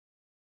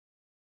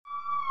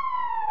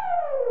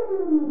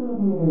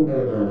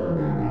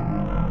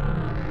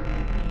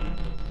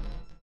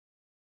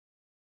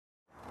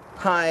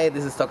Hi,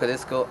 this is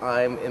Tocadisco.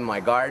 I'm in my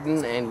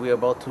garden and we're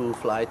about to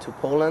fly to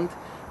Poland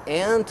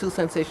and to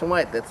Sensation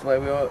White. That's why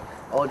we're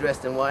all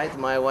dressed in white.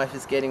 My wife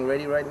is getting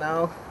ready right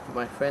now.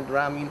 My friend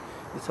Ramin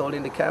is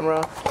holding the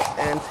camera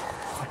and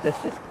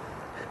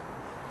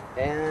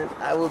and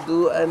I will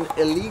do an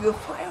illegal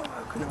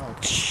firework now.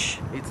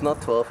 It's not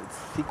 12, it's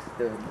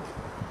 6:30.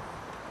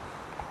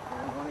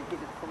 I'm gonna get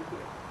it from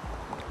here.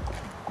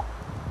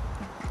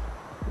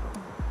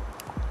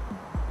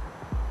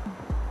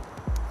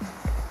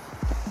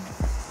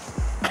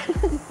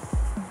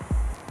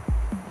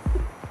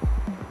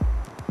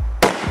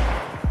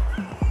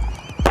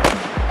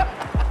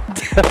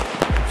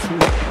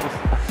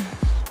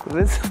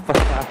 Willst du was?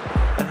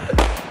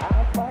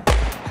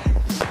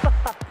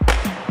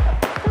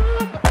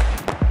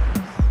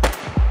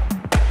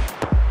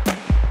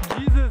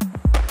 Jesus!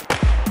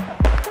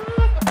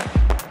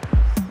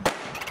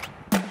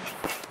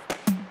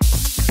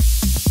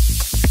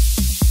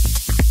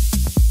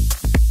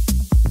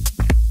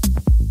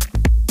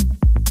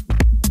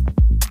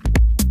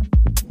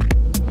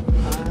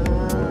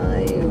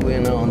 We're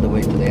now on the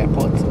way to the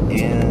airport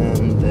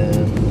and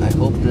I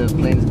hope the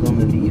plane is going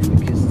to leave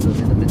because it's a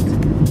little bit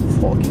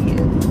foggy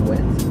and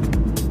wet.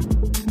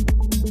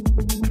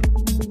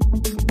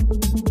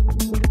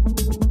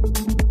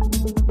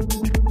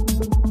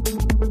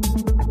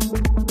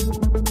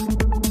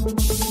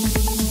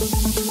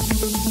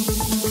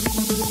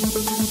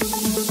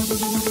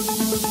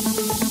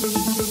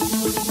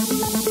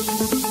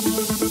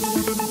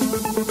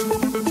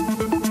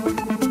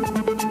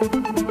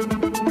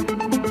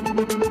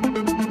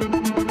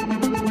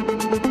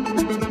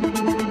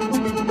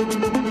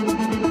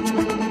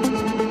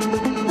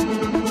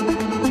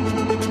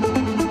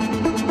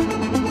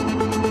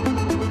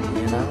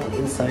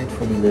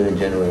 From the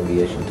general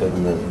aviation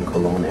terminal in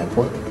Cologne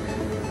airport.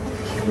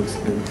 He looks a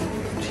little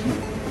cheap.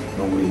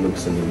 Normally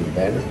looks a little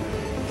better.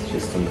 It's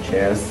just some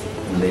chairs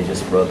and they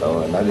just brought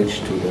our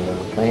luggage to the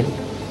plane.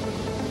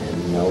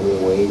 And now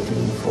we're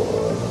waiting for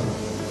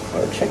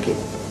our check-in.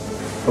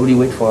 Probably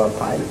wait for our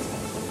pilot.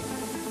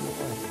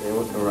 They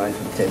will arrive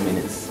in 10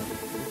 minutes.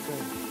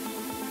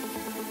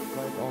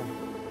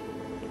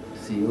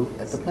 See you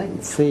at the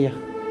plane. See ya.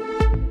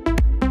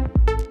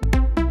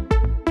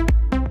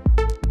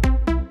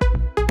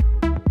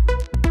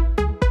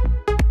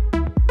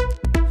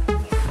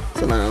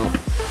 So now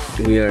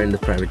we are in the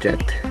private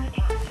jet.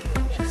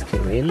 Just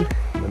came in.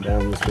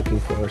 Madame was looking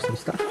for some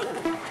stuff.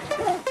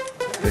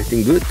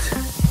 Everything good.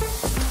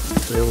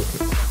 So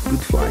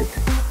good flight.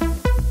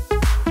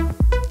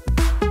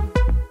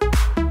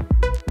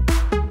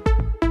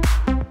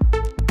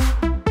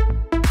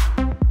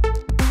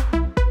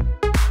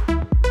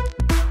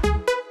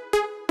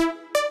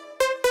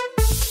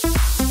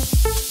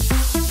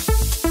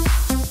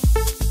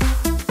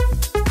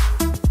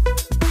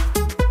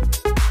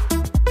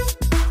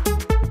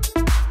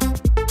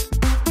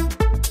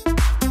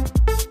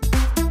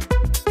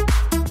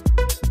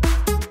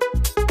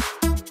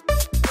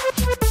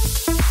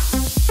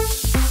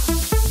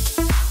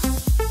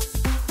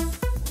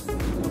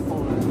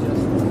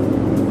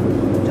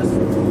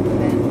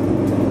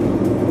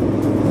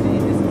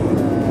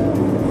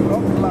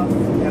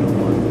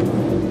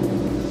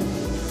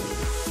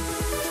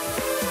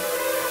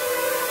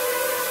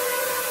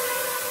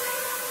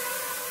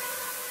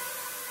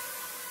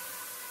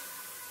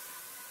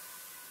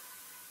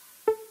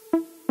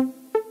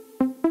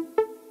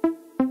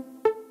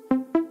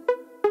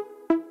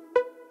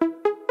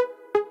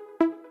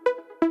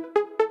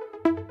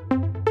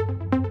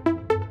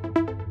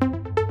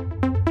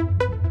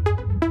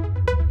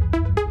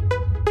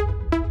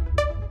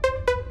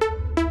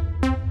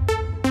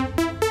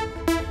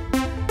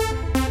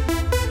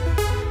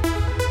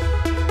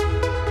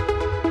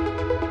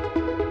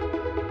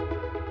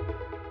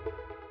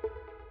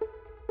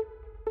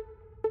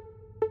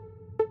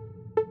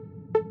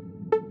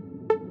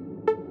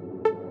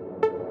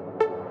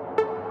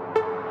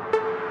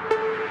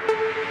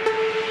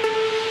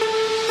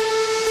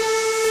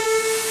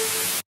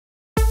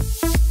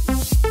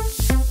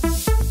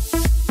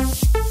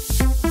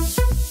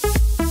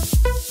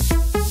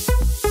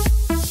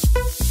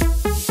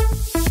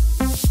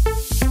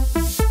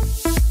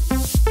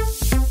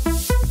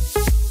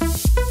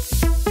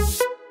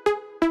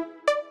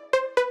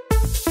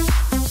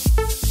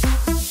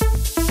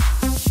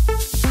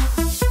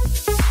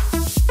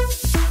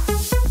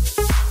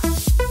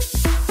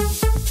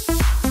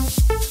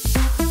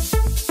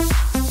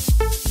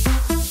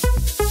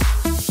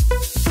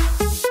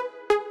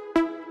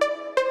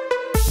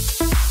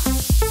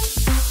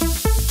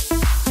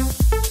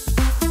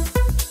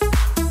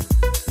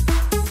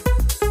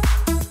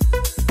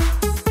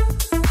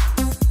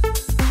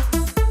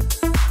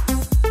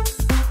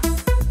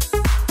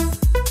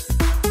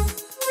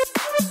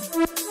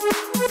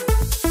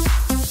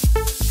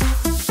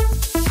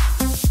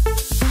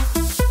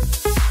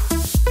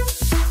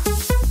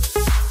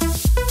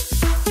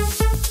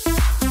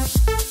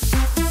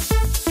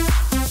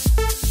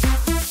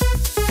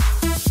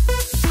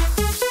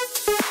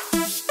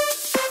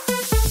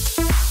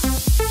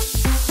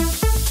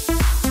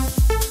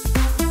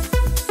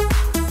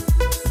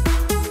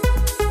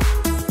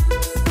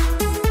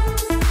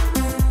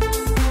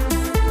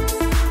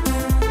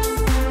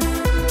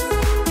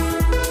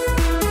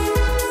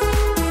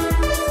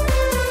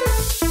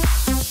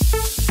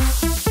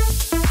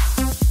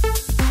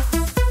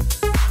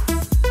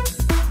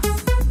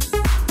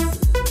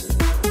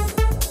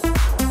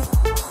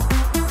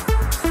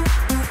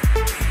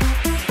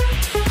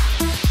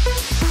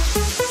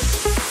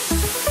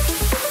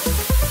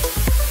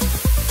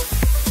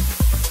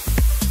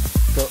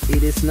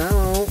 It's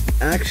now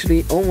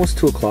actually almost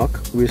 2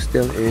 o'clock. We're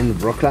still in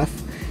Wroclaw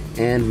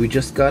and we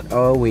just got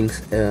our wings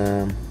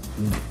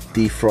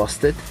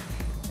defrosted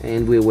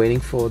and we're waiting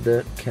for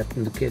the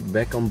captain to get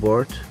back on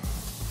board.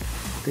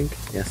 I think,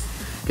 yes,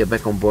 get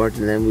back on board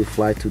and then we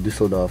fly to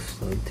Düsseldorf.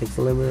 So it takes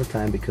a little bit of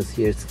time because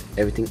here it's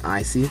everything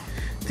icy.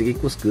 The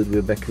gig was good.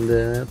 We're back in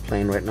the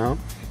plane right now.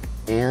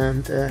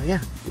 And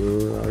yeah, we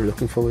are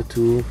looking forward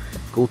to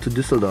go to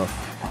Düsseldorf.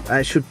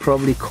 I should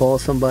probably call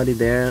somebody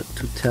there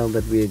to tell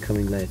that we are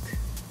coming late.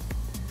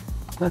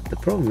 But the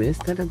problem is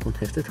that I don't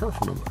have the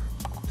telephone number.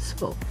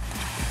 So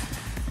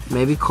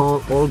maybe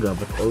call Olga,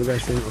 but Olga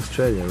is in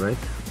Australia, right?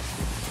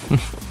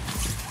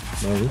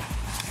 Maybe.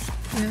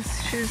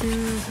 Yes, she's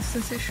in the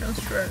Sensation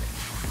Australia.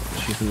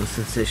 She's in the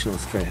Sensation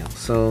Australia.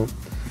 So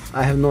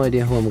I have no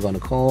idea who I'm gonna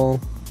call,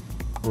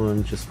 or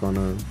I'm just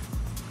gonna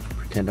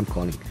pretend I'm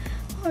calling.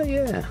 Oh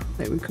yeah,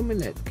 hey, we're coming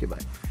late. Okay, bye.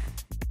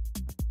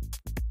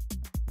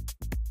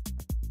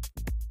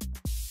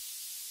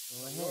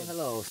 Oh,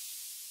 hello.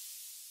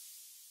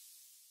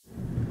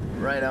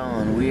 Right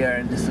on, we are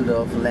in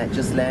Düsseldorf,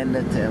 just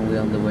landed and we're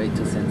on the way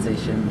to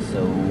Sensation,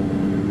 so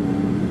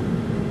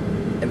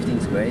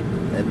everything's great.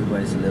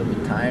 Everybody's a little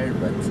bit tired,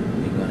 but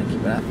we're gonna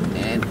keep it up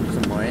and put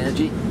some more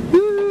energy.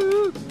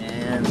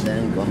 And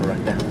then gonna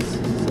rock the house.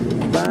 So,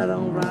 right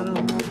on, right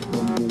on.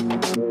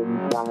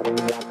 Body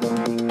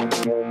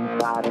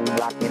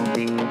rockin'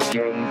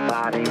 DJs,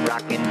 body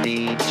rockin'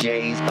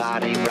 DJs,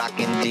 body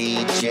rockin'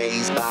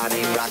 DJs,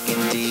 body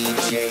rockin'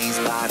 DJs,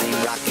 body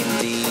rockin'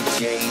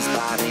 DJs,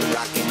 body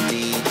rockin'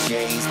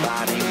 DJs,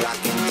 body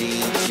rockin'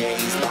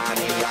 DJs,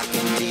 body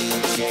rockin'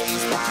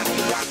 DJs, body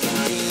rockin'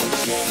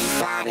 DJs,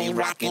 body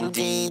rockin'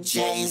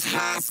 DJs,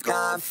 high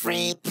score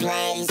free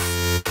plays.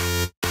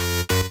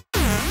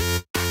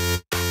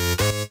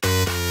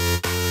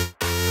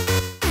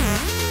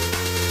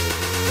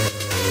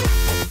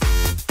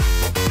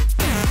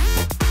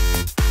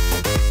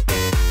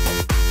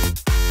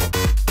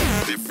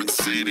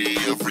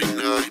 Every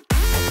night.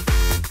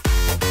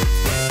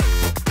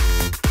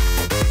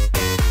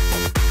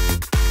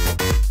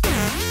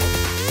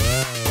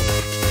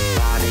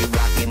 Body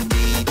rockin'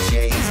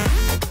 DJs.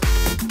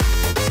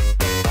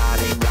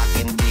 Body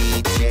rockin'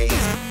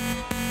 DJs.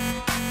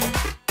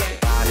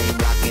 Body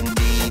rockin'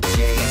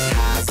 DJs.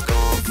 High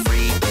score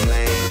free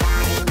play.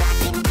 Body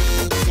rockin'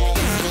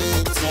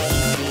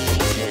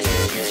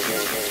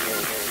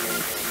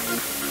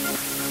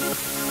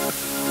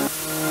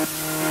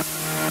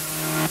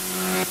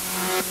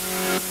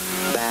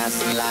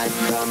 Fast life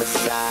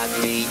commissar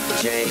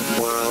DJ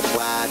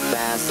worldwide.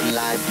 Fast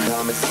life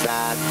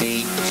commissar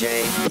DJ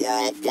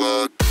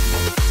worldwide.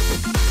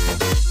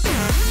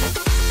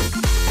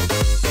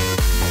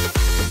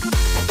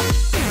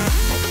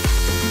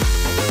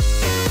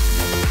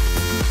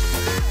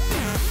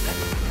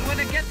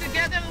 Wanna get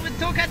together with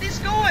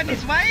Tocadisco and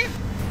his wife?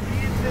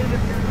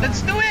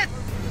 Let's do it!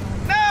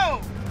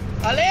 No!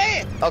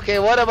 Ale! Okay,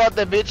 what about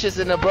the bitches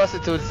and the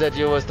prostitutes that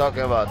you was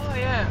talking about? Oh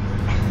yeah.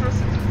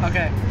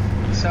 Okay,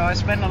 so I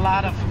spend a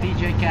lot of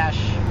DJ cash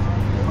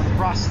on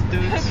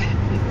prostitutes.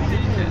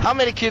 How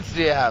many kids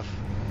do you have?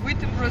 With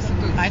the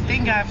prostitutes. I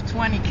think I have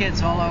 20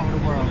 kids all over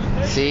the world.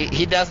 See,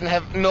 he doesn't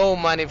have no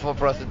money for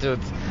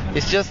prostitutes.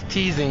 He's just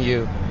teasing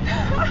you.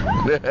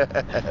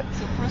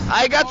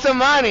 I got some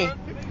money.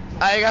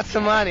 I got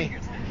some money.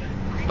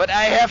 But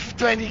I have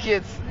 20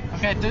 kids.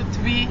 Okay,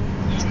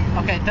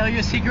 okay, tell you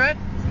a secret.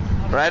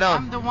 Right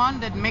on. I'm the one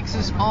that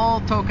mixes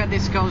all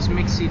Tocadisco's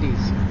mix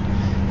CDs.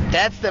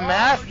 That's the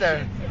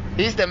master.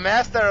 He's the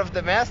master of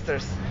the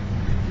masters.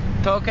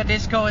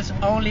 Tocadisco is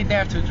only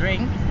there to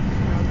drink.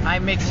 I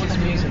mix his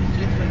music.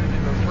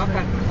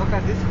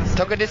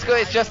 Tocadisco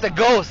is just a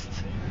ghost.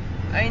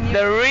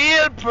 The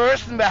real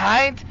person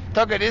behind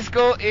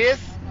Tocadisco is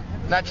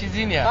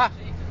Nathizinha.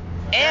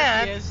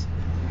 And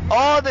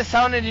all the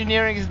sound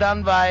engineering is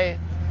done by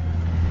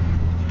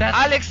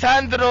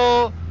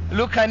Alexandro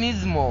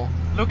Lucanismo.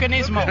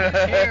 Lucanismo.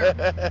 Here.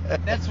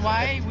 That's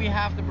why we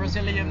have the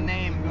Brazilian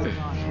name going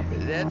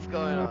on. That's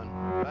going on.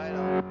 Right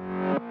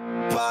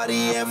on.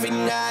 Party every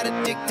night,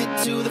 addicted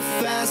to the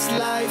fast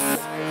life.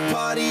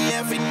 Party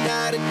every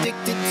night,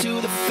 addicted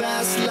to the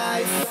fast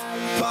life.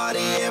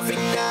 Party every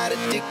night,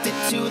 addicted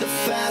to the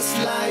fast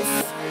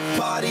life.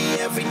 Party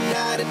every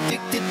night,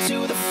 addicted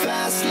to the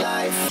fast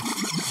life.